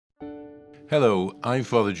Hello, I'm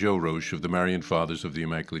Father Joe Roche of the Marian Fathers of the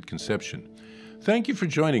Immaculate Conception. Thank you for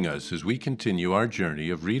joining us as we continue our journey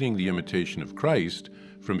of reading the Imitation of Christ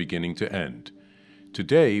from beginning to end.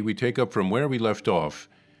 Today, we take up from where we left off,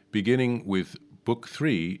 beginning with Book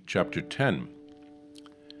 3, Chapter 10.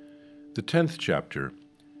 The 10th chapter,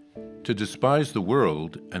 To despise the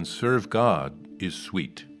world and serve God is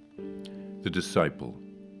sweet. The Disciple.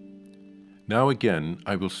 Now again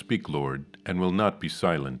I will speak, Lord, and will not be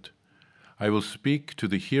silent. I will speak to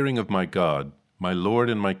the hearing of my God, my Lord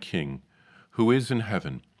and my King, who is in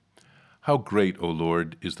heaven. How great, O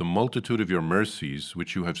Lord, is the multitude of your mercies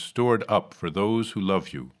which you have stored up for those who love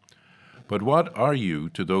you. But what are you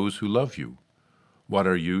to those who love you? What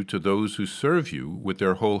are you to those who serve you with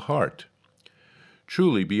their whole heart?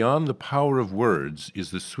 Truly, beyond the power of words is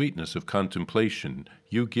the sweetness of contemplation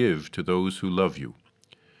you give to those who love you.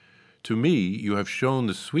 To me you have shown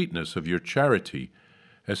the sweetness of your charity,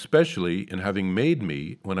 especially in having made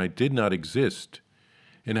me when I did not exist,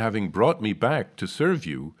 in having brought me back to serve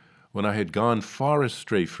you when I had gone far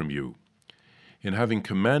astray from you, in having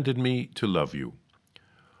commanded me to love you.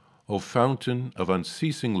 O fountain of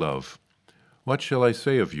unceasing love, what shall I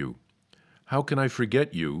say of you? How can I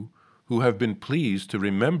forget you, who have been pleased to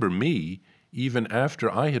remember me even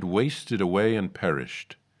after I had wasted away and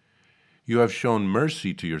perished? You have shown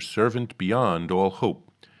mercy to your servant beyond all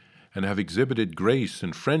hope, and have exhibited grace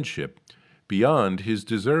and friendship beyond his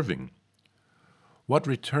deserving. What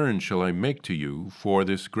return shall I make to you for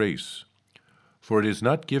this grace? For it is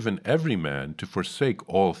not given every man to forsake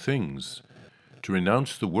all things, to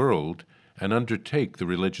renounce the world and undertake the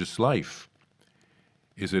religious life.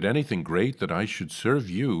 Is it anything great that I should serve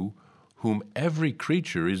you, whom every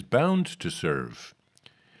creature is bound to serve?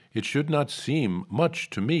 It should not seem much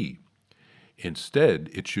to me. Instead,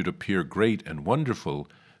 it should appear great and wonderful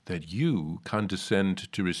that you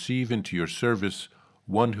condescend to receive into your service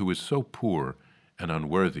one who is so poor and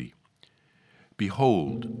unworthy.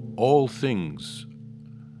 Behold, all things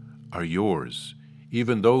are yours,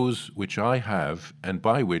 even those which I have and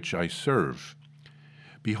by which I serve.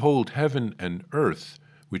 Behold, heaven and earth,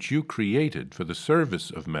 which you created for the service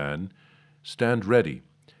of man, stand ready,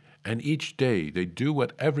 and each day they do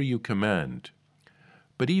whatever you command.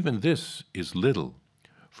 But even this is little,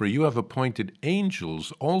 for you have appointed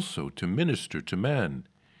angels also to minister to man.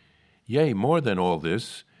 Yea, more than all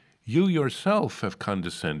this, you yourself have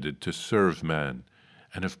condescended to serve man,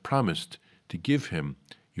 and have promised to give him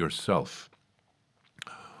yourself.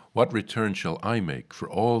 What return shall I make for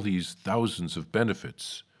all these thousands of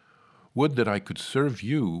benefits? Would that I could serve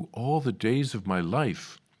you all the days of my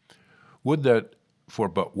life. Would that for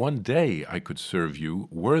but one day I could serve you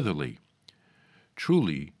worthily.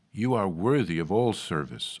 Truly, you are worthy of all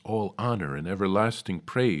service, all honor, and everlasting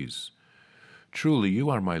praise. Truly, you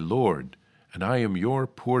are my Lord, and I am your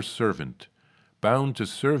poor servant, bound to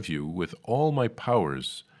serve you with all my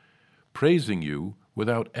powers, praising you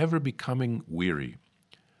without ever becoming weary.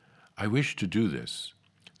 I wish to do this.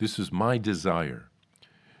 This is my desire.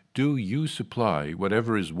 Do you supply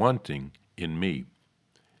whatever is wanting in me.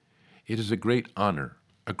 It is a great honor,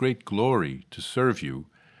 a great glory to serve you,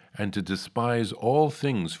 and to despise all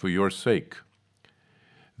things for your sake.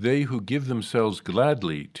 They who give themselves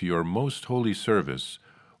gladly to your most holy service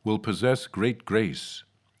will possess great grace.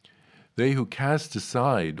 They who cast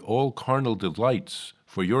aside all carnal delights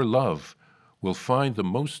for your love will find the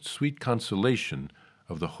most sweet consolation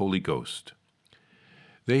of the Holy Ghost.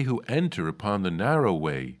 They who enter upon the narrow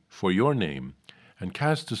way for your name and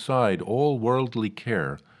cast aside all worldly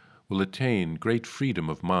care will attain great freedom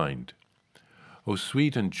of mind. O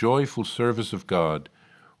sweet and joyful service of God,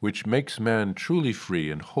 which makes man truly free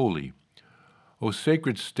and holy. O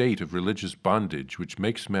sacred state of religious bondage, which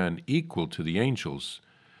makes man equal to the angels,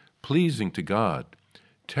 pleasing to God,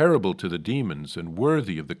 terrible to the demons, and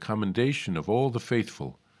worthy of the commendation of all the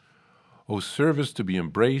faithful. O service to be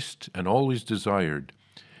embraced and always desired,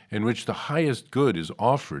 in which the highest good is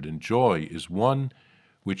offered and joy is one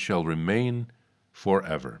which shall remain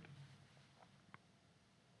forever.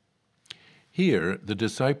 Here, the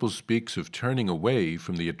disciple speaks of turning away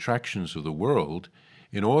from the attractions of the world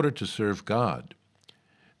in order to serve God.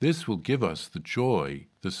 This will give us the joy,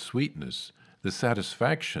 the sweetness, the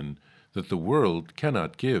satisfaction that the world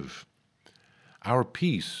cannot give. Our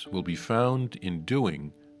peace will be found in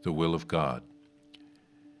doing the will of God.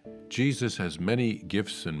 Jesus has many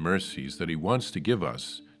gifts and mercies that he wants to give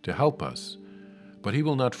us, to help us, but he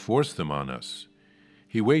will not force them on us.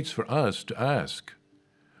 He waits for us to ask.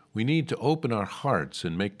 We need to open our hearts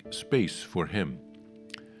and make space for him.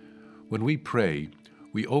 When we pray,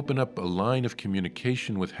 we open up a line of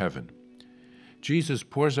communication with heaven. Jesus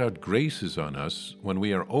pours out graces on us when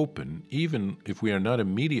we are open, even if we are not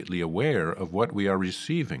immediately aware of what we are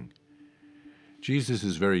receiving. Jesus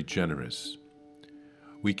is very generous.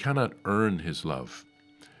 We cannot earn his love.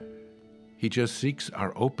 He just seeks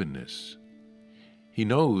our openness. He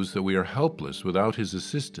knows that we are helpless without his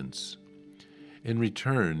assistance. In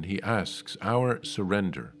return, he asks our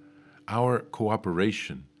surrender, our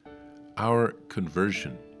cooperation, our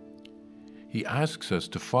conversion. He asks us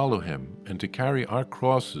to follow him and to carry our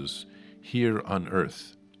crosses here on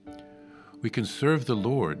earth. We can serve the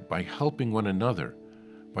Lord by helping one another,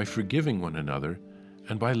 by forgiving one another,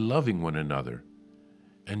 and by loving one another.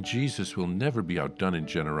 And Jesus will never be outdone in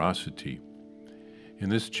generosity. In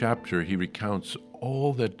this chapter, he recounts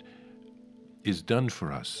all that is done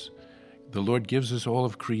for us. The Lord gives us all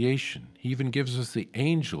of creation. He even gives us the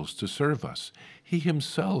angels to serve us. He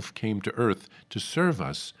himself came to earth to serve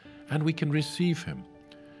us, and we can receive him.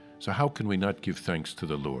 So how can we not give thanks to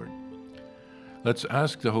the Lord? Let's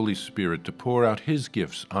ask the Holy Spirit to pour out his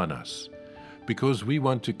gifts on us, because we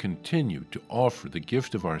want to continue to offer the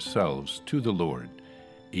gift of ourselves to the Lord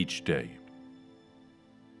each day.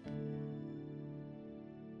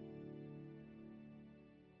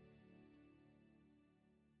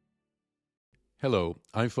 Hello,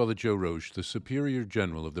 I'm Father Joe Roche, the Superior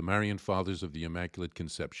General of the Marian Fathers of the Immaculate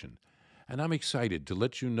Conception, and I'm excited to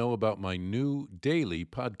let you know about my new daily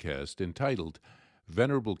podcast entitled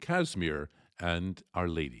Venerable Casimir and Our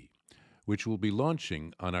Lady, which will be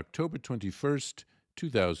launching on October 21st,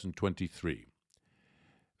 2023.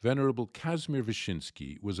 Venerable Casimir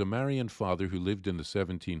Wyszynski was a Marian father who lived in the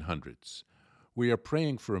 1700s. We are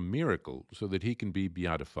praying for a miracle so that he can be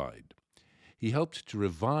beatified. He helped to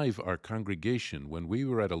revive our congregation when we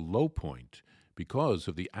were at a low point because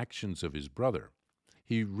of the actions of his brother.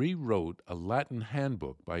 He rewrote a Latin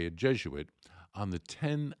handbook by a Jesuit on the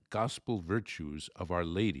 10 gospel virtues of Our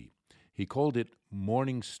Lady. He called it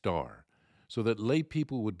Morning Star, so that lay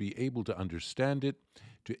people would be able to understand it,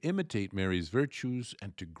 to imitate Mary's virtues,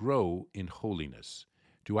 and to grow in holiness.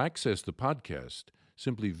 To access the podcast,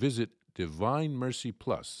 simply visit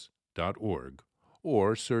divinemercyplus.org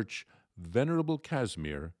or search Venerable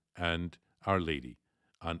Casimir and Our Lady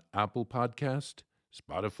on Apple Podcast,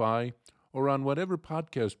 Spotify, or on whatever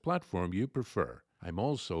podcast platform you prefer. I'm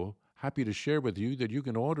also happy to share with you that you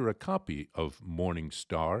can order a copy of Morning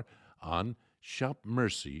Star on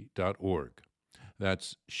shopmercy.org.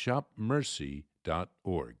 That's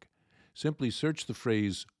shopmercy.org. Simply search the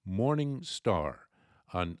phrase Morning Star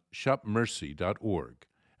on shopmercy.org,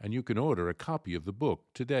 and you can order a copy of the book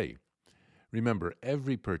today. Remember,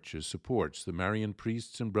 every purchase supports the Marian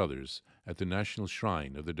priests and brothers at the National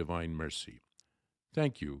Shrine of the Divine Mercy.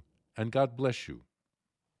 Thank you, and God bless you.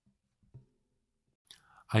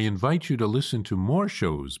 I invite you to listen to more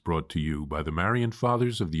shows brought to you by the Marian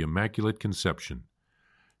Fathers of the Immaculate Conception.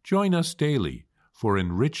 Join us daily for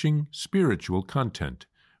enriching spiritual content,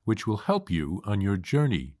 which will help you on your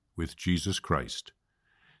journey with Jesus Christ.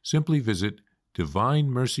 Simply visit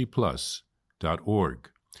divinemercyplus.org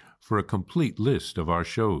for a complete list of our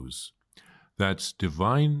shows. That's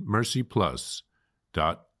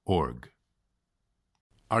divinemercyplus.org.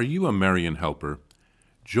 Are you a Marian helper?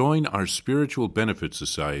 Join our Spiritual Benefit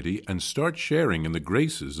Society and start sharing in the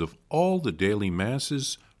graces of all the daily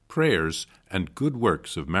masses, prayers, and good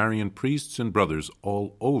works of Marian priests and brothers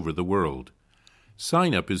all over the world.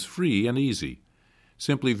 Sign up is free and easy.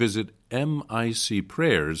 Simply visit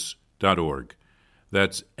micprayers.org.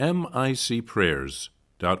 That's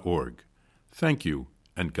micprayers.org. Thank you,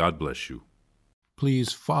 and God bless you.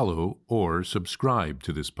 Please follow or subscribe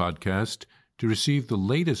to this podcast to receive the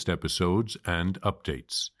latest episodes and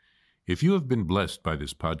updates. If you have been blessed by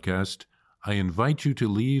this podcast, I invite you to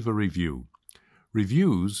leave a review.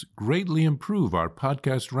 Reviews greatly improve our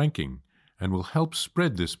podcast ranking and will help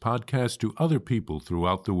spread this podcast to other people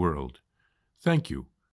throughout the world. Thank you.